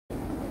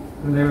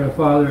In the name of the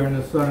Father, and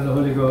the Son, and the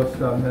Holy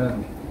Ghost.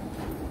 Amen.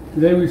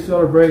 Today we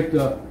celebrate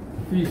the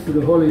Feast of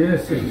the Holy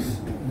Innocents.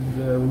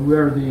 And, we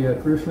wear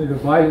the traditionally the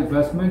violet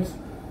vestments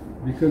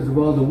because of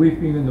all the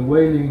weeping and the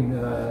wailing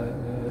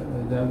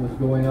that was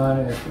going on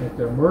at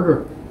their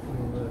murder.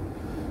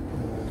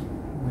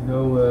 We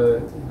know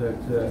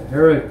that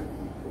Herod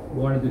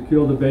wanted to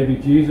kill the baby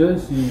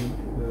Jesus. He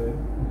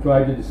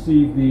tried to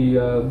deceive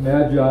the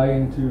Magi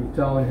into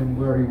telling him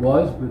where he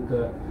was,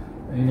 but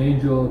an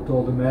angel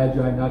told the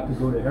Magi not to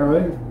go to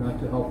Herod, not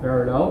to help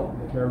Herod out.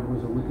 Herod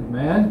was a wicked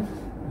man,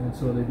 and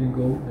so they didn't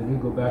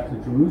go back to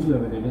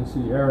Jerusalem, and they didn't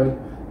see Herod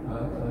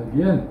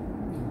again.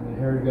 And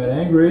Herod got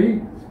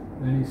angry,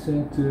 and he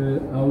sent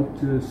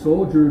out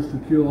soldiers to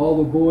kill all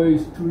the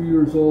boys 2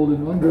 years old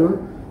and under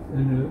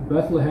in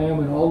Bethlehem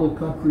and all the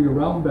country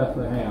around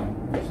Bethlehem.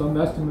 Some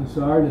estimates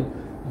are that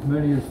as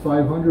many as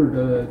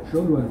 500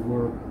 children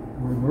were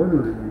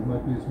murdered. There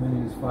might be as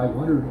many as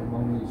 500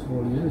 among these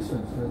holy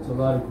innocents. That's a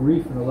lot of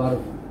grief and a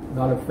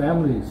lot of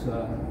families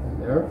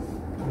there.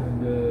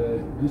 And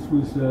this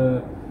was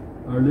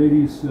Our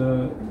Lady's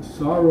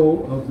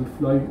sorrow of the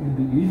flight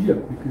into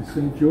Egypt, because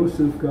Saint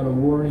Joseph got a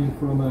warning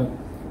from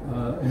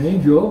an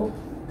angel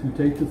to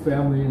take the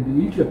family into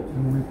Egypt.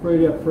 And when we pray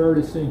that prayer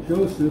to Saint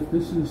Joseph,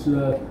 this is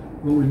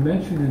what we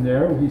mentioned in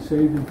there. He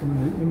saved him from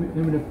the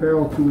imminent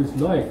peril to his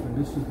life, and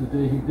this is the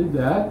day he did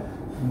that.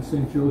 And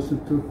St. Joseph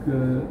took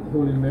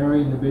Holy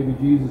Mary and the baby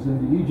Jesus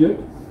into Egypt.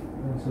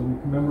 And so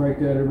we commemorate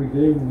that every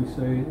day when we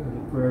say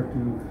the prayer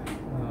to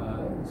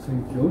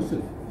St. Joseph.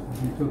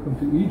 So he took him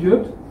to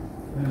Egypt,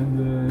 and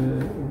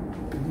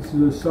this is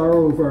the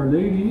sorrow of Our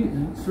Lady.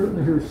 And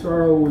certainly her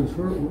sorrow was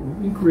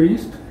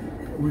increased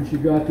when she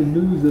got the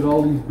news that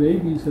all these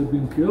babies had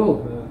been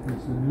killed,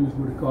 because the news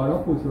would have caught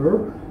up with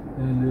her,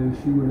 and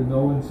she would have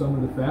known some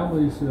of the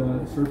families,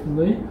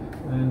 certainly,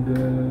 and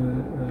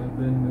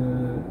been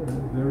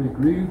very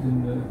grieved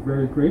and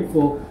very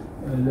grateful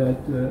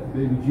that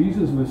baby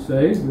Jesus was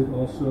saved, but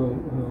also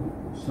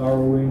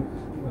sorrowing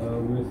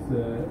with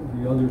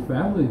the other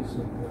families,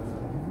 and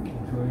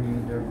joining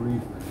in their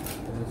grief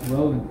as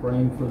well, and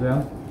praying for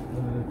them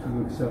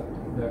to accept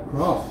that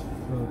cross.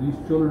 So these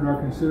children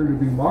are considered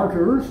to be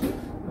martyrs,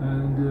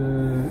 and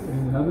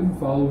in heaven,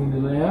 following the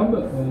Lamb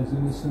as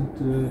innocent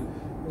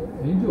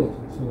angels.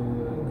 So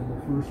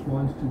the first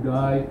ones to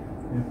die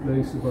in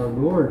place of our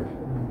Lord.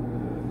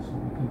 And so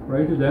we can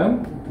pray to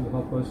them to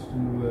help us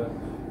to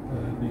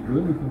be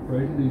good. We can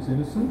pray to these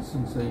innocents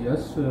and say,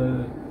 yes,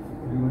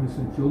 you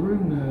innocent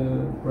children,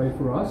 pray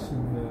for us,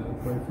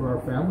 and pray for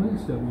our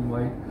families, that we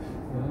might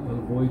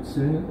avoid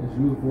sin as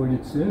you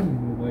avoided sin,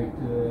 and we might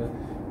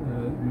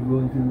be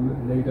willing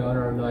to lay down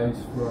our lives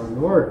for our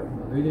Lord.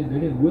 Now, they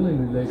didn't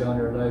willingly lay down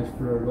their lives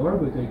for our Lord,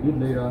 but they did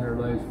lay down their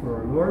lives for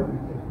our Lord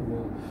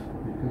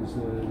because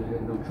they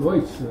had no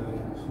choice. So they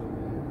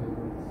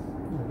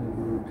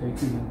were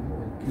taken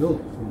and killed.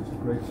 So it's a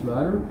great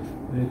slaughter,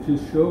 and it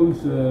just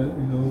shows,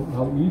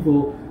 how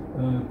evil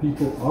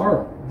people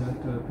are.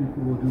 That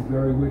people will do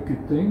very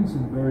wicked things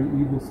and very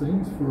evil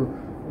things for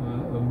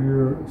a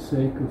mere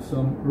sake of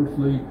some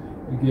earthly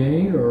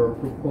gain or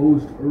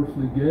proposed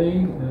earthly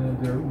gain, and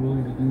they're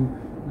willing to do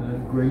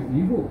great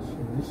evils.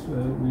 And this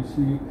we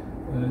see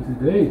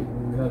today.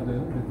 We have the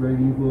great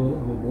evil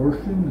of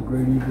abortion, the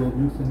great evil of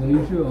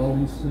euthanasia. All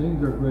these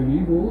things are great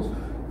evils,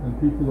 and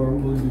people are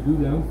willing to do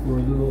them for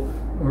a little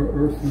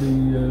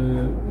earthly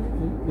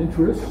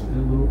interest, a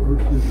little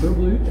earthly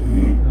privilege,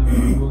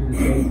 willing to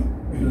take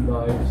the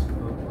lives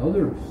of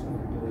others.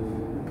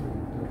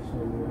 So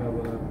we have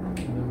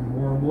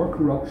more and more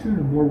corruption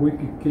and more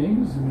wicked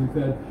kings, and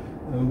we've had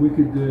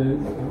wicked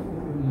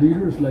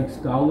leaders like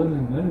Stalin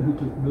and Lenin, who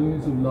took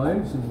millions of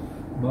lives, and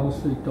Mao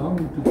Zedong,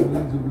 who took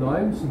millions of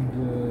lives, and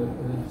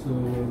so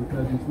we've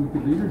had these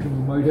wicked leaders, and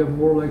we might have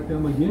more like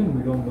them again.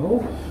 We don't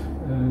know,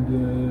 and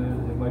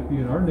they might be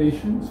in our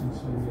nations, and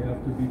so we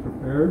have to be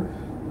prepared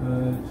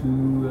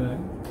to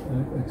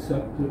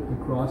accept the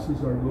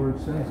crosses our Lord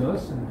sends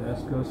us, and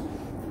ask us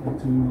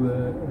to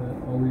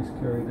always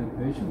carry them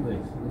patiently.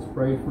 So let's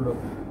pray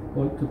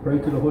to pray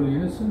to the Holy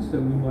Innocents,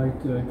 that we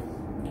might,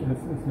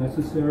 if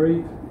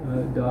necessary,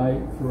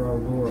 die for our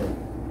Lord.